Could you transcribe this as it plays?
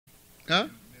Huh?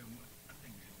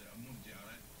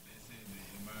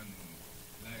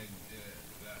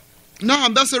 No,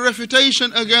 that's a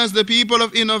refutation against the people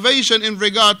of innovation in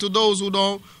regard to those who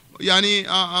don't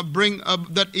bring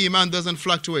that iman doesn't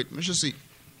fluctuate. We should see.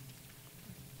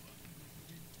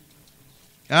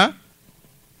 Huh?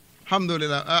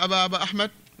 Alhamdulillah. Aba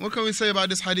Ahmed, what can we say about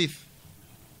this hadith?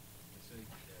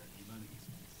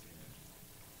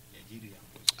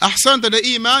 أحسنت. The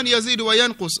iman يزيد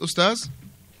وينقص أستاذ.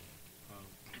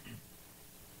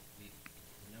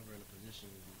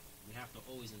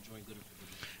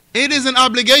 It is an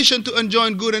obligation to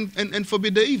enjoin good and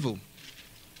forbid the evil.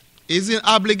 It is an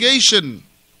obligation.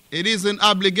 It is an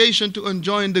obligation to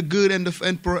enjoin the good and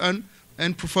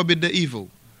forbid the evil.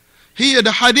 Here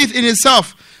the hadith in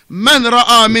itself, من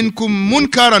رأى منكم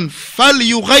منكرا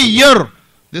فليغير.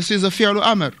 This is a فعل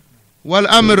أمر.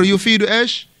 والأمر يفيد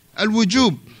إيش؟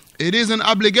 الوجوب. It is an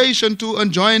obligation to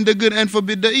enjoin the good and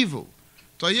forbid the evil.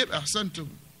 طيب أحسنتم.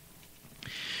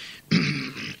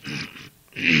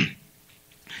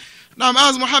 Now,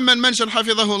 as Muhammad mentioned,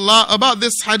 Hafidhahullah, about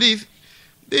this hadith,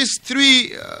 these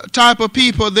three type of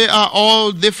people, they are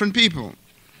all different people.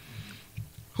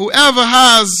 Whosoever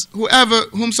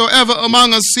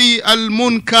among us see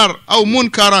al-munkar or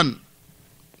munkaran,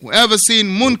 whoever seen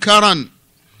munkaran,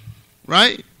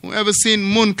 right? Whoever seen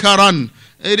munkaran,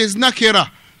 it is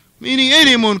nakira, meaning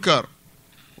any munkar.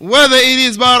 Whether it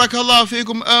is, barakallahu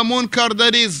fikum, a munkar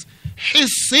that is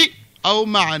hissi or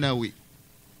ma'nawi.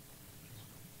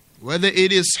 Whether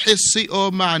it is hissi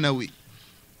or ma'nawi.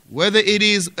 Whether it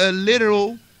is a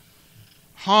literal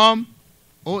harm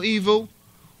or evil,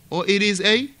 or it is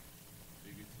a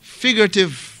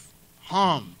figurative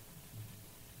harm.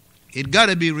 It got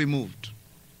to be removed.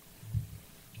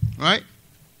 Right?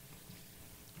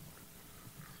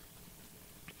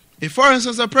 If, for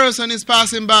instance, a person is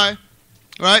passing by,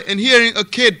 right, and hearing a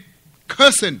kid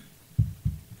cursing,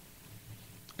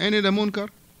 ain't it a munkar?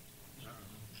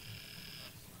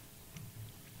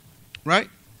 Right?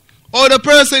 Or the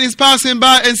person is passing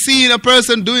by and seeing a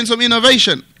person doing some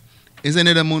innovation. Isn't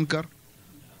it a munkar?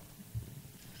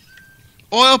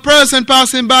 Or a person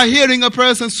passing by hearing a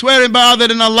person swearing by other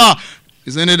than Allah.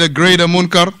 Isn't it a greater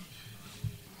munkar?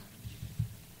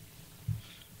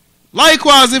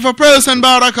 Likewise, if a person,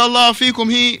 barakallah fikum,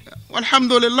 he,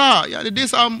 alhamdulillah,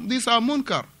 these are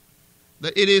munkar.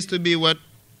 That it is to be what?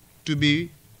 To be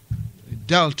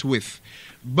dealt with.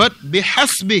 But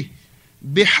bihasbi,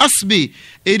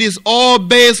 it is all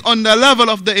based on the level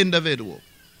of the individual.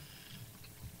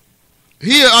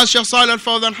 Here, as Shaykh Salih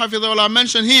al-Fawzan Hafidhullah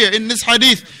mentioned here in this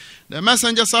hadith, the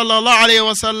Messenger sallallahu alayhi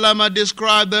wa sallam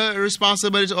described the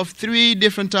responsibility of three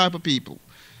different type of people.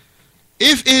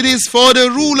 If it is for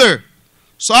the ruler,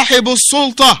 Sahibus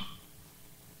Sulta,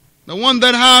 the one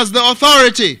that has the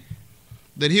authority,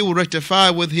 that he will rectify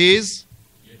with his,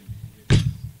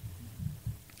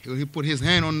 he put his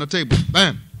hand on the table,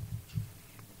 bam.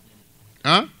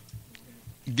 Huh?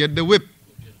 Get the whip.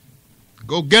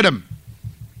 Go get him.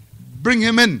 Bring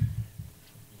him in.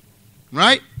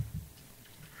 Right?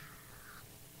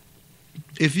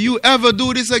 If you ever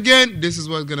do this again, this is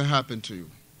what's going to happen to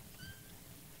you.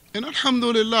 And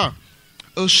alhamdulillah,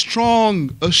 a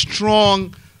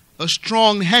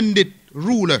strong-handed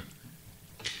ruler,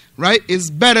 right, is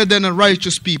better than a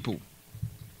righteous people.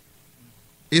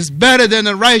 Is better than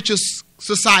a righteous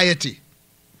society.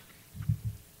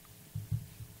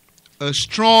 A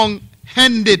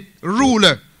strong-handed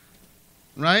ruler,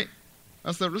 right?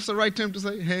 That's the right term to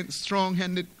say,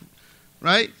 strong-handed,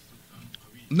 right?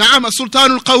 Naam, a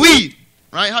sultanul qawi,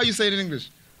 right? How you say it in English?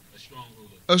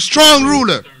 A strong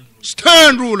ruler.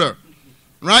 Stern ruler,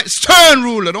 right? Stern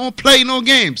ruler. Don't play no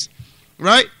games,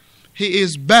 right? He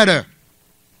is better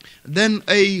than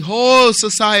a whole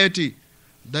society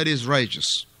that is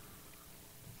righteous.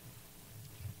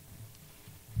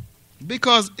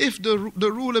 Because if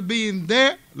the ruler being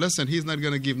there, listen, he's not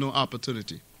going to give no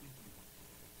opportunity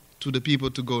to the people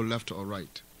to go left or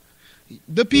right.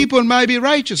 The people might be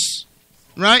righteous,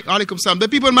 right? Alaikum salam. The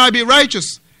people might be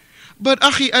righteous. But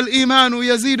akhi, al-imanu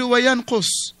yazidu wa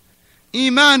yanqus.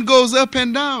 Iman goes up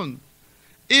and down.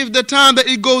 If the time that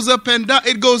it goes up and down,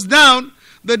 it goes down,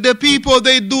 that the people,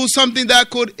 they do something that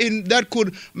could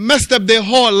mess up their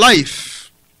whole life.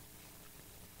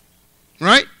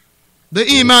 Right? The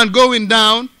iman going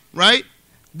down, right?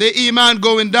 The iman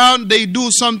going down, they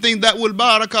do something that will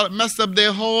mess up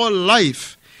their whole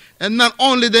life. And not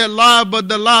only their life, but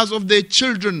the lives of their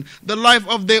children, the life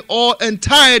of their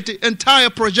entire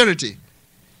progeny.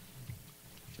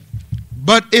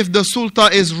 But if the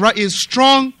sultan is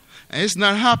strong, and it's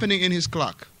not happening in his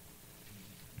clock.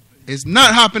 It's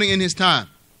not happening in his time.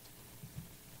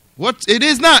 What it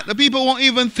is not. The people won't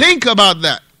even think about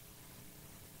that.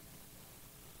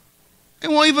 They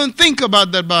won't even think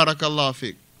about that, barakallah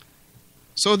fiqh.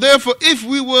 So therefore, if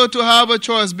we were to have a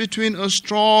choice between a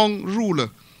strong ruler,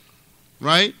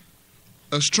 right?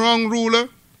 A strong ruler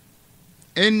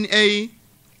and a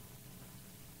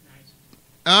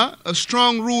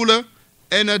strong ruler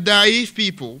and a daif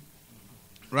people,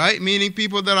 right? Meaning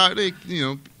people that are,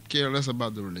 care less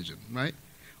about the religion, right?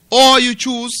 Or you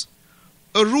choose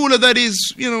a ruler that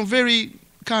is, very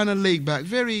kind of laid back,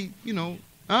 very,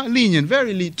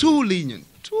 lenient, too lenient,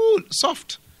 too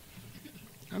soft.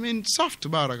 Soft,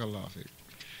 barakallah fiqh.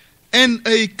 And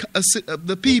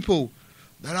the people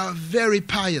that are very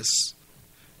pious.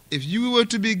 If you were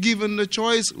to be given the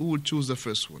choice, who would choose the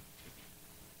first one?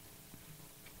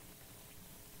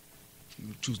 You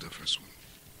would choose the first one.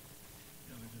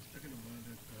 Yeah, I was just talking about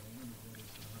that. One of the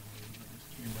brothers just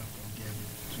came back from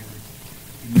Gambia.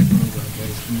 He met one of our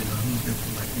brothers who's there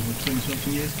for like over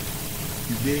 20-something years.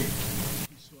 He's there.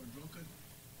 He saw a drunkard.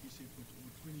 He said for over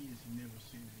 20 years he never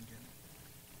seen him again.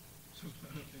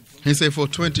 He said for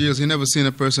 20 years he never seen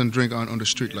a person drink on the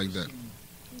street like that.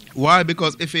 Why?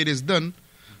 Because if it is done,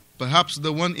 perhaps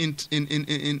the one in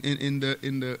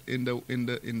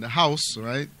the house,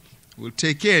 right, will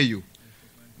take care of you,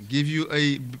 give you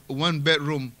a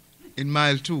 1-bedroom in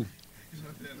mile 2,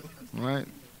 right,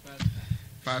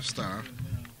 5-star.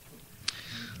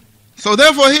 So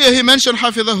therefore here he mentioned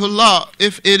hafidhahullah.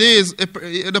 If it is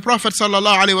the Prophet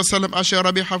sallallahu alaihi wasallam, Shaykh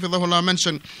Rabee hafidhahullah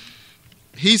mentioned,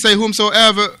 he say,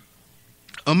 whomsoever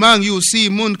among you see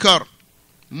munkar.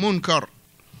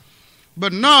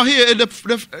 But now here the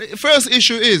first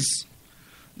issue is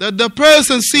that the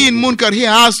person seeing munkar, he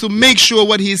has to make sure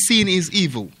what he's seeing is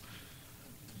evil.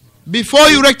 Before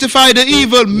you rectify the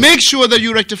evil, make sure that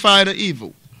you rectify the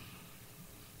evil.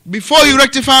 Before you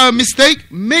rectify a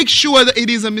mistake, make sure that it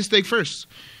is a mistake first.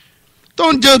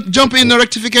 Don't just jump in the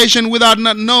rectification without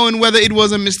not knowing whether it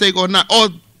was a mistake or not, or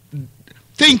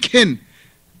thinking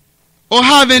or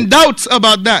having doubts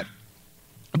about that.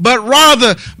 But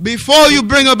rather, before you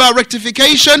bring about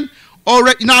rectification or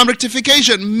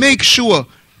non-rectification, make sure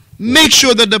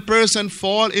that the person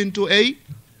fall into a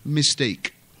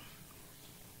mistake.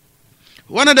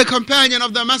 One of the companions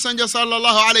of the Messenger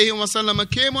sallallahu alaihi wasallam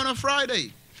came on a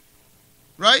Friday,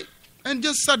 right, and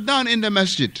just sat down in the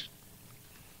masjid.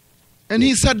 And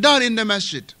he sat down in the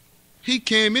masjid. He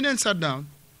came in and sat down.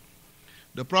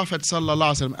 The Prophet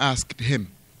sallallahu alaihi wasallam asked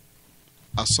him,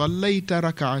 "Asallaita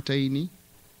rak'ataini?"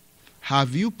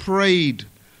 Have you prayed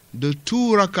the 2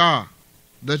 rak'ah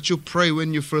that you pray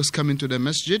when you first come into the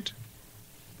masjid?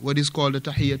 What is called the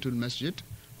tahiyatul masjid,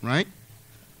 right?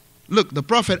 Look, the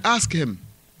Prophet asked him.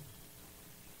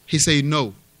 He said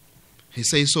no. He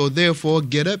said, so therefore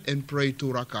get up and pray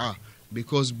 2 rak'ah.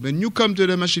 Because when you come to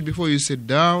the masjid, before you sit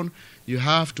down, you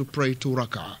have to pray 2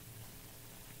 rak'ah.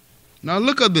 Now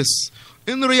look at this.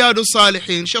 In Riyadus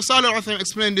Salihin, Shaykh Salih al-Uthaymin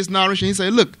explained this narration. He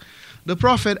said, look, the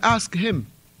Prophet asked him,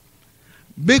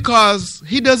 because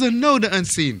he doesn't know the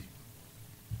unseen.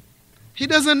 He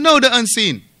doesn't know the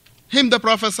unseen. Him, the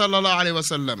Prophet sallallahu alaihi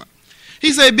wasallam.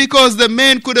 He said because the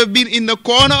man could have been in the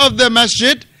corner of the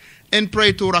masjid and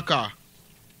pray 2 rak'ah,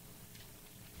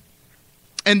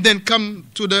 and then come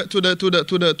to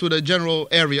the general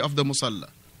area of the musalla,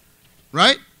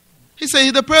 right? He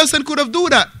said the person could have do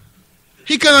that.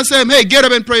 He cannot say, hey, get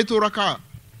up and pray 2 rak'ah,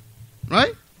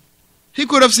 right? He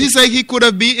said he could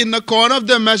have been in the corner of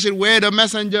the masjid where the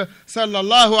Messenger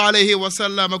sallallahu alaihi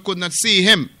wasallam could not see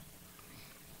him,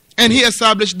 and he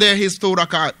established there his 2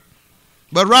 rak'at.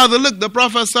 But rather, look, the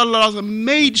Prophet sallallahu alaihi wasallam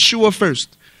made sure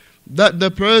first that the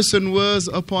person was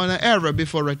upon an error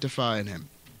before rectifying him.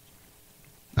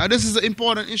 Now this is an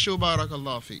important issue,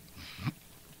 barakallahu fi.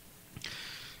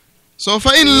 So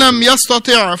فَإِن لَمْ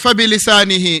يَسْتَطِعْ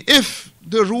فَبِلِسَانِهِ.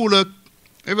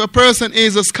 If a person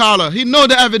is a scholar, he know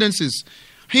the evidences,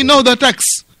 he know the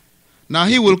text. Now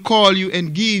he will call you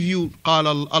and give you,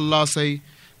 قال Allah say,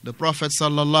 the Prophet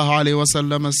sallallahu alaihi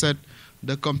wasallam said,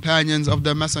 the companions of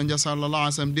the Messenger sallallahu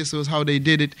alaihi wasallam, this was how they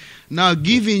did it. Now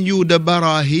giving you the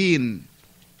barahin,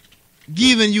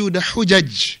 giving you the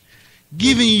hujaj,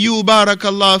 giving you,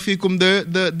 barakallahu fikum,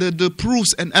 the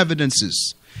proofs and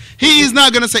evidences. He is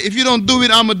not going to say, if you don't do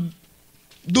it, I'm going to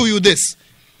do you this.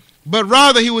 But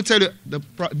rather he would tell you,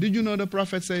 did you know the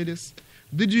Prophet say this?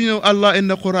 Did you know Allah in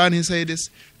the Quran, he say this?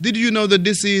 Did you know that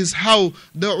this is how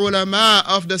the ulama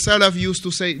of the Salaf used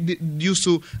to say,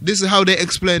 this is how they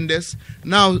explain this?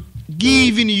 Now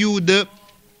giving you the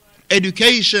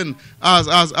education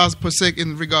as per se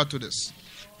in regard to this.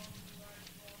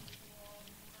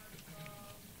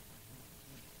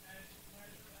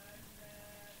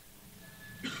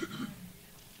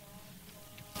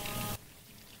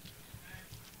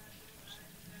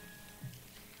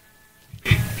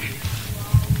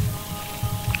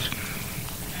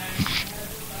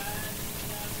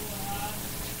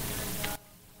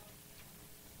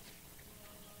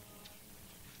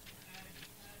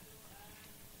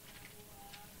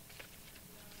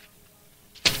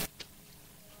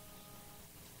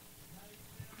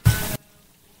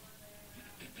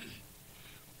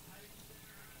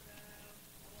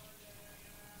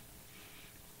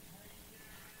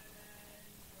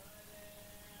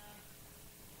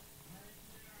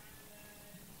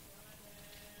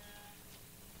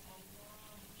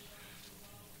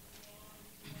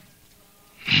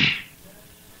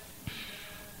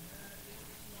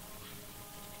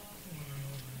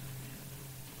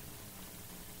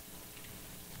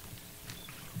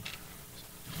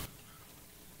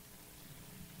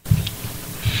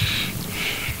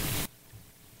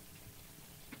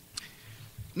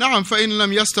 نعم فإن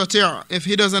لم يستطيع, if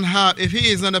he doesn't have, if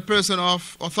he is not a person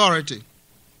of authority,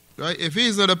 right? If he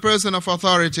is not a person of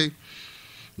authority,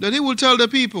 then he will tell the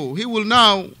people. He will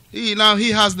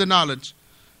he has the knowledge.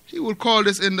 He will call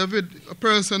this individual, a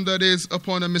person that is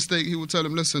upon a mistake. He will tell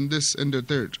him, listen, this and the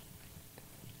third.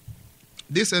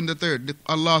 This and the third.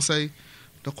 Allah say,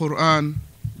 the Quran,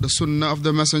 the Sunnah of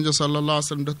the Messenger sallallahu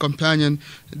alaihi wasallam, the companion.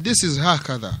 This is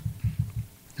hakada.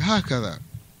 Hakada.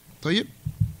 طيب.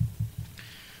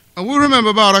 And we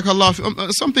remember,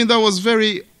 barakallah, something that was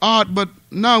very odd, but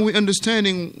now we're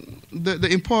understanding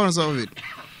the importance of it.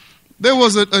 There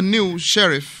was a new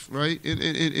sheriff, right,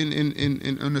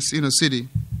 in a city,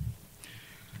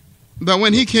 that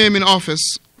when he came in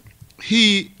office,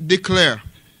 he declared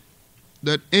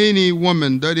that any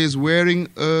woman that is wearing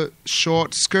a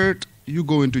short skirt, you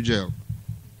go into jail.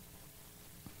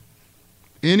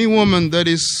 Any woman that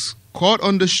is caught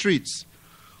on the streets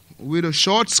with a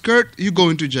short skirt, you go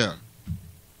into jail.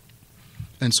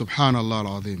 And subhanallah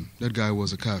al-azim, that guy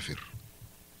was a kafir.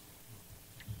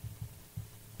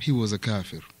 He was a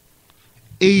kafir,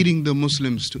 aiding the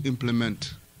Muslims to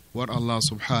implement what Allah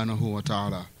subhanahu wa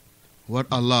ta'ala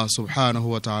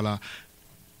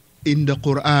in the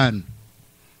Quran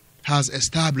has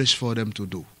established for them to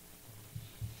do.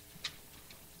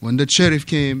 When the sheriff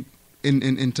came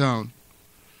in town,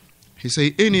 he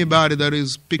said, anybody that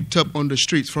is picked up on the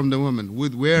streets from the women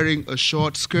with wearing a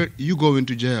short skirt, you go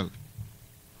into jail.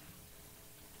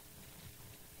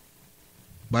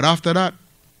 But after that,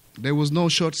 there was no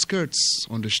short skirts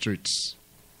on the streets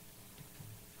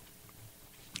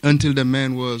until the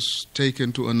man was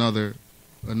taken to another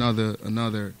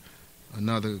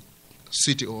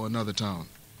city or another town.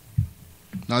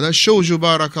 Now that shows you,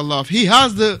 barakallah, he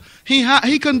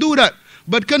can do that.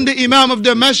 But can the imam of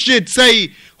the masjid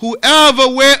say, whoever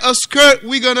wear a skirt,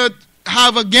 we're gonna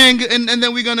have a gang and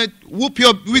then we're gonna whoop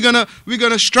you, we're gonna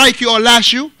strike you or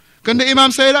lash you? Can the imam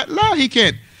say that? No, he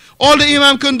can't. All the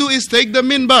imam can do is take the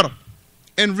minbar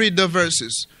and read the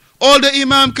verses. All the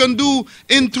imam can do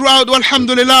throughout,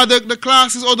 alhamdulillah, the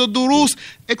classes or the durus,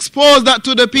 expose that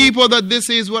to the people that this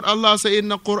is what Allah says in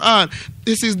the Quran.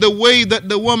 This is the way that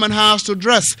the woman has to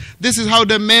dress. This is how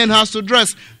the man has to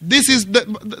dress. This is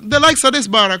the likes of this,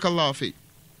 barakallah fi.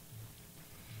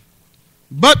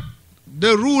 But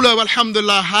the ruler,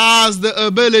 alhamdulillah, has the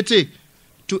ability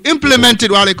to implement it.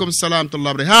 Wa alaikum salam to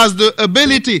Allah. Has the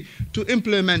ability to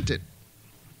implement it.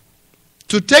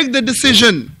 To take the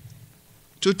decision.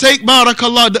 To take,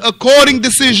 barakallah, the according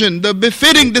decision, the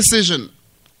befitting decision.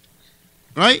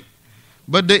 Right?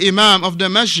 But the imam of the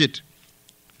masjid,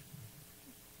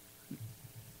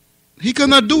 he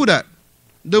cannot do that.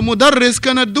 The mudarris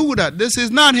cannot do that. This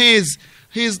is not his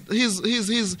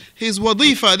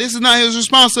wadifa. This is not his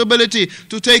responsibility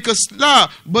to take a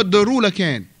salah. But the ruler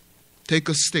can take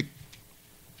a stick.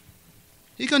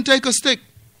 He can take a stick.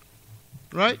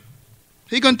 Right?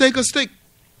 He can take a stick.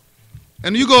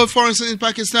 And you go, for instance, in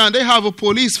Pakistan, they have a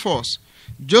police force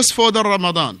just for the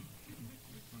Ramadan.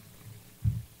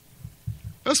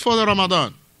 Just for the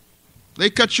Ramadan.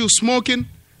 They catch you smoking,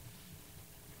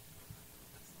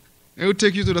 they will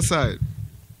take you to the side.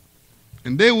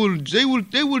 And they will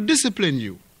discipline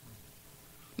you.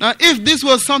 Now, if this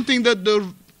was something that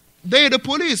they're the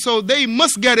police, so they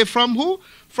must get it from who?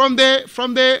 From their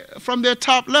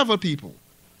top level people.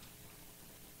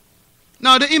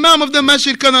 Now, the imam of the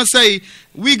masjid cannot say,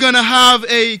 we're going to have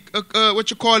a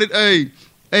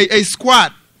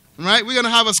squad, right? We're going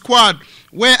to have a squad,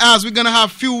 whereas we're going to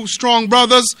have few strong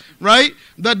brothers, right?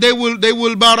 That they will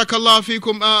barakallah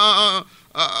fikum,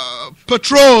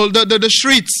 patrol the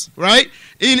streets, right?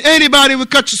 In anybody will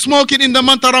catch you smoking in the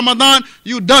month of Ramadan,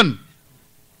 you done.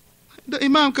 The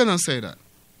imam cannot say that.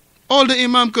 All the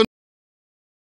imam can